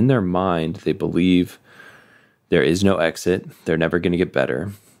 if in their mind they believe there is no exit, they're never going to get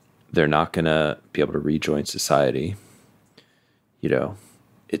better, they're not going to be able to rejoin society,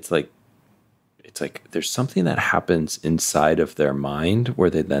 it's like there's something that happens inside of their mind where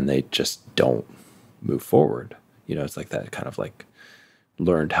they just don't move forward. It's like that kind of like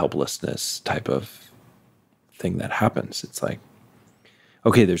learned helplessness type of thing that happens. It's like,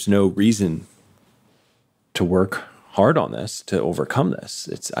 okay, there's no reason to work hard on this, to overcome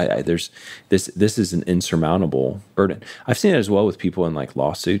this. There's this is an insurmountable burden. I've seen it as well with people in like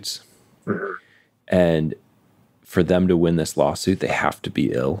lawsuits. Mm-hmm. And for them to win this lawsuit, they have to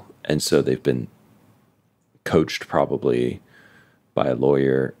be ill. And so they've been coached probably by a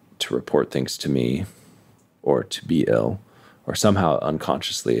lawyer to report things to me or to be ill, or somehow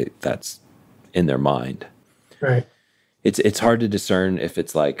unconsciously that's in their mind. Right. It's hard to discern if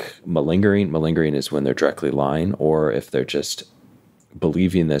it's like malingering. Malingering is when they're directly lying, or if they're just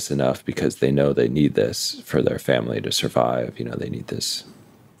believing this enough because they know they need this for their family to survive. They need this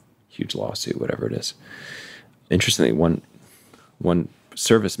huge lawsuit, whatever it is. Interestingly, one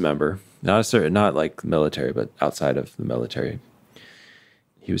service member, not like military, but outside of the military,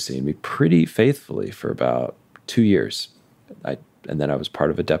 he was seeing me pretty faithfully for about 2 years. And then I was part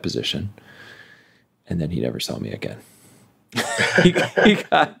of a deposition, and then he never saw me again. he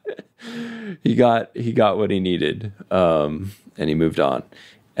got what he needed, and he moved on.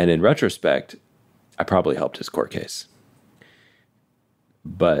 And in retrospect, I probably helped his court case.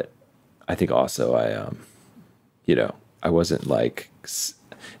 But I think also I wasn't like,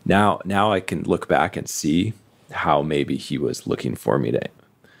 now I can look back and see how maybe he was looking for me to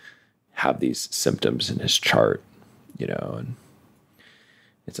have these symptoms in his chart, and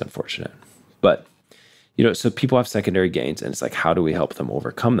it's unfortunate. But so people have secondary gains, and it's like, how do we help them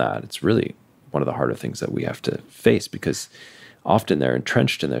overcome that? It's really one of the harder things that we have to face, because often they're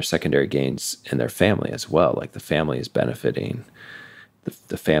entrenched in their secondary gains in their family as well. Like the family is benefiting,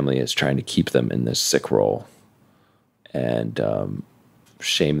 the family is trying to keep them in this sick role and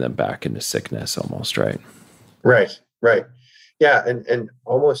shame them back into sickness almost, right? Right. Yeah. And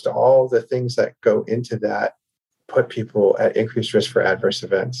almost all the things that go into that put people at increased risk for adverse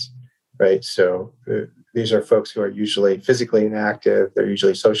events, right? So these are folks who are usually physically inactive. They're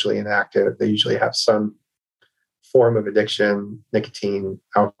usually socially inactive. They usually have some form of addiction, nicotine,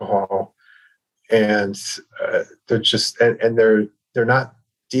 alcohol, and they're just and they're not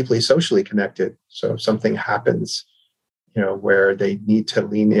deeply socially connected. So if something happens, where they need to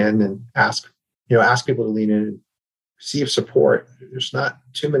lean in and ask people to lean in and receive support, there's not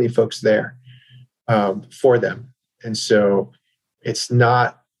too many folks there for them. And so it's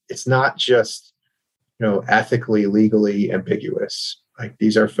not just ethically, legally ambiguous. Like,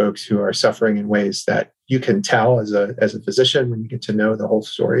 these are folks who are suffering in ways that you can tell as a physician when you get to know the whole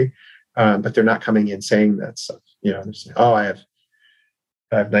story, but they're not coming in saying that stuff. They're saying, "Oh, I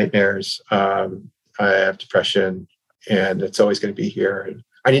have nightmares. I have depression, and it's always going to be here. And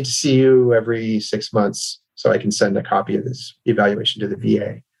I need to see you every 6 months so I can send a copy of this evaluation to the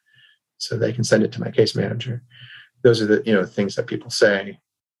VA, so they can send it to my case manager." Those are the things that people say,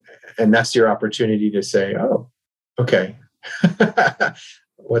 and that's your opportunity to say, "Oh, okay,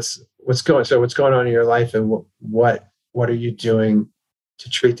 what's going on in your life, and what are you doing to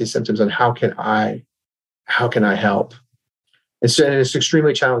treat these symptoms, and how can I help?" And it's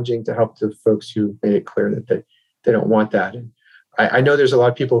extremely challenging to help the folks who made it clear that they don't want that. And I know there's a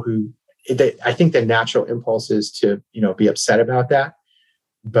lot of people who I think the natural impulse is to be upset about that,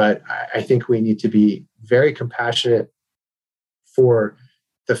 but I think we need to be very compassionate for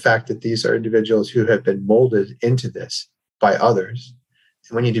the fact that these are individuals who have been molded into this by others.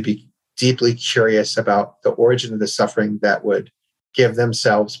 And we need to be deeply curious about the origin of the suffering that would give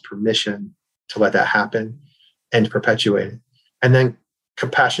themselves permission to let that happen and perpetuate it. And then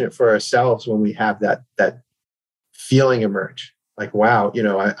compassionate for ourselves when we have that feeling emerge. Like, wow,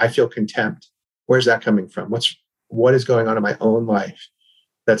 I feel contempt. Where's that coming from? What is going on in my own life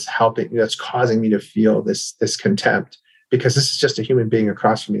that's causing me to feel this contempt? Because this is just a human being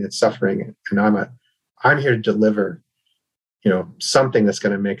across from me that's suffering, and I'm here to deliver, something that's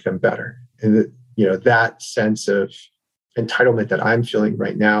going to make them better. And that sense of entitlement that I'm feeling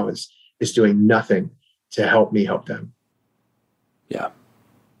right now is doing nothing to help me help them.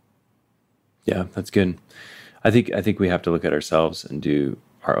 Yeah, that's good. I think we have to look at ourselves and do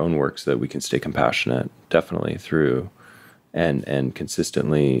our own work so that we can stay compassionate, definitely, through and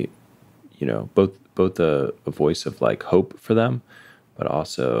consistently, both a voice of like hope for them, but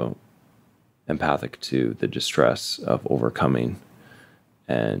also empathic to the distress of overcoming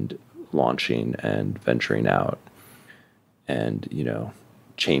and launching and venturing out and,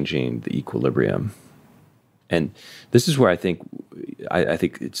 changing the equilibrium. And this is where I think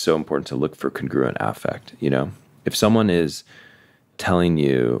it's so important to look for congruent affect. If someone is telling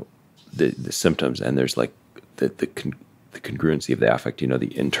you the symptoms and there's like the congruency of the affect,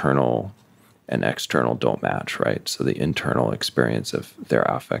 the internal and external don't match, right? So the internal experience of their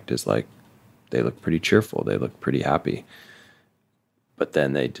affect is like, they look pretty cheerful, they look pretty happy, but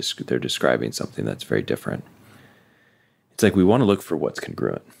then they're describing something that's very different. It's like we want to look for what's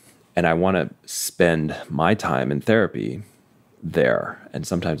congruent. And I want to spend my time in therapy there. And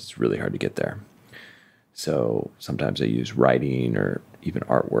sometimes it's really hard to get there. So sometimes I use writing or even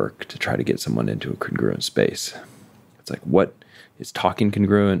artwork to try to get someone into a congruent space. It's like, what is talking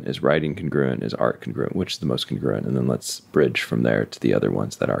congruent? Is writing congruent? Is art congruent? Which is the most congruent? And then let's bridge from there to the other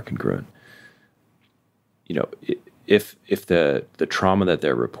ones that are congruent. If the trauma that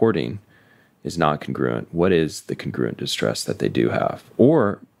they're reporting is not congruent, what is the congruent distress that they do have?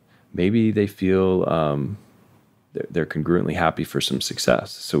 Or maybe they feel they're congruently happy for some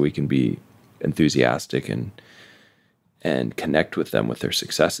success, so we can be enthusiastic and connect with them with their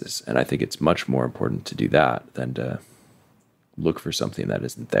successes. And I think it's much more important to do that than to look for something that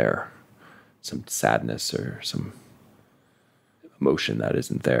isn't there, some sadness or some emotion that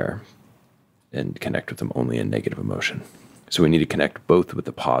isn't there, and connect with them only in negative emotion. So we need to connect both with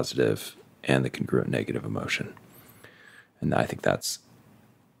the positive and the congruent negative emotion. And I think that's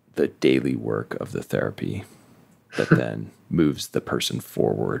the daily work of the therapy that then moves the person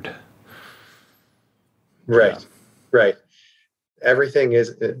forward. Right. Yeah. Right. Everything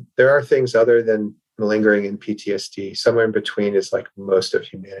there are things other than malingering and PTSD. Somewhere in between is like most of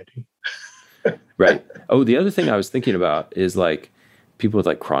humanity. Right. Oh, the other thing I was thinking about is like people with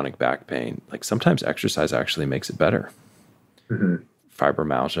like chronic back pain, like sometimes exercise actually makes it better. Mm-hmm.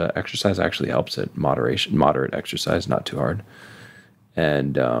 Fibromyalgia, exercise actually helps it. Moderate exercise, not too hard.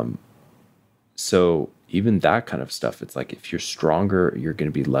 And so even that kind of stuff, it's like if you're stronger, you're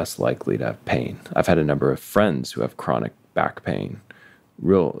going to be less likely to have pain. I've had a number of friends who have chronic back pain,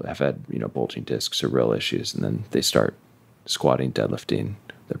 have had, bulging discs or real issues, and then they start squatting, deadlifting,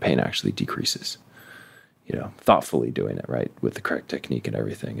 their pain actually decreases. thoughtfully doing it right with the correct technique and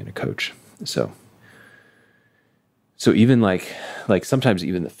everything, and a coach. So even like sometimes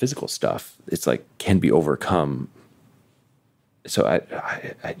even the physical stuff, it's like can be overcome. So I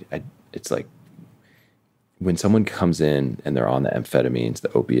it's like when someone comes in and they're on the amphetamines,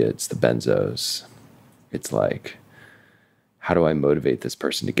 the opiates, the benzos, it's like, how do I motivate this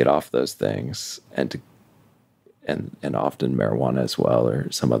person to get off those things and often marijuana as well,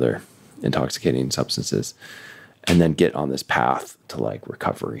 or some other intoxicating substances, and then get on this path to like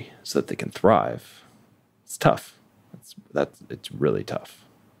recovery so that they can thrive? It's tough. It's really tough,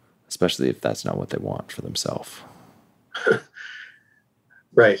 especially if that's not what they want for themselves.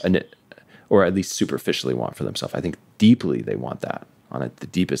 Right. Or at least superficially want for themselves. I think deeply they want that. On the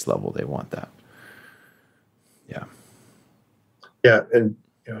deepest level, they want that. Yeah. Yeah. And,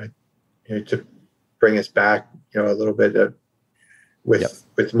 to bring us back, a little bit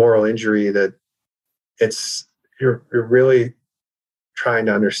with moral injury, that you're really trying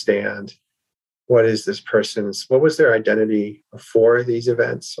to understand what was their identity before these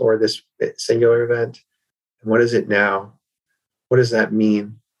events or this singular event, and what is it now? What does that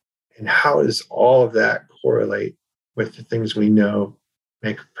mean? And how does all of that correlate with the things we know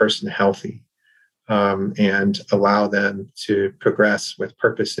make a person healthy, and allow them to progress with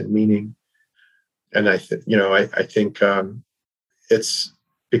purpose and meaning? And I think it's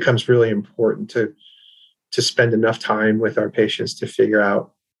becomes really important to spend enough time with our patients to figure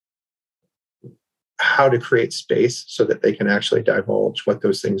out how to create space so that they can actually divulge what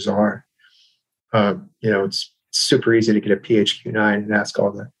those things are. It's super easy to get a PHQ-9 and ask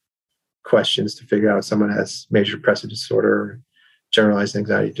all the questions to figure out if someone has major depressive disorder, generalized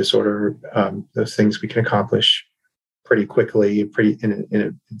anxiety disorder. Those things we can accomplish pretty quickly.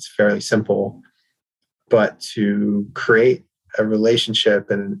 It's fairly simple. But to create a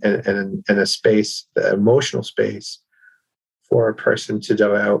relationship and a space, the emotional space for a person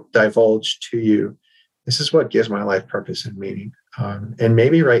to divulge to you, this is what gives my life purpose and meaning. And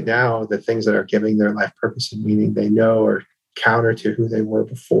maybe right now, the things that are giving their life purpose and meaning, they know are counter to who they were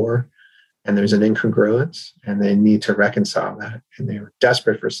before. And there's an incongruence, and they need to reconcile that. And they were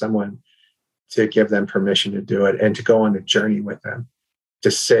desperate for someone to give them permission to do it and to go on a journey with them,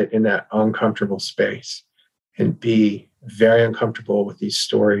 to sit in that uncomfortable space and be very uncomfortable with these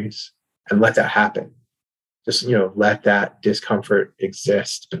stories and let that happen. Just, let that discomfort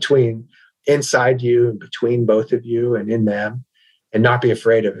exist inside you and between both of you and in them, and not be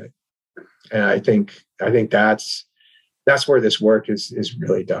afraid of it. And I think that's where this work is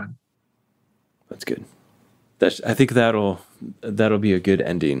really done. That's good. I think that'll be a good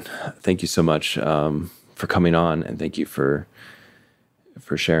ending. Thank you so much for coming on, and thank you for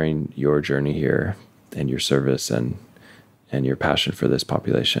sharing your journey here and your service and your passion for this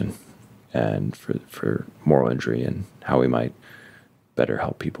population and for moral injury and how we might better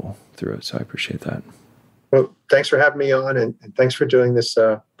help people through it. So I appreciate that. Well, thanks for having me on, and thanks for doing this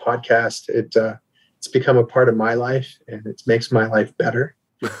podcast. It's become a part of my life, and it makes my life better.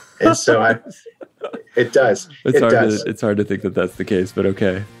 And so it does. It's hard to think that that's the case, but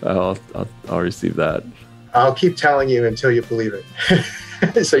okay, I'll receive that. I'll keep telling you until you believe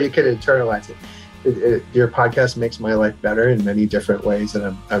it, so you can internalize it. Your podcast makes my life better in many different ways,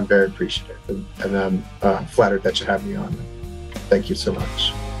 and I'm very appreciative, and I'm flattered that you have me on. Thank you so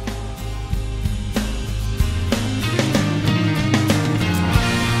much.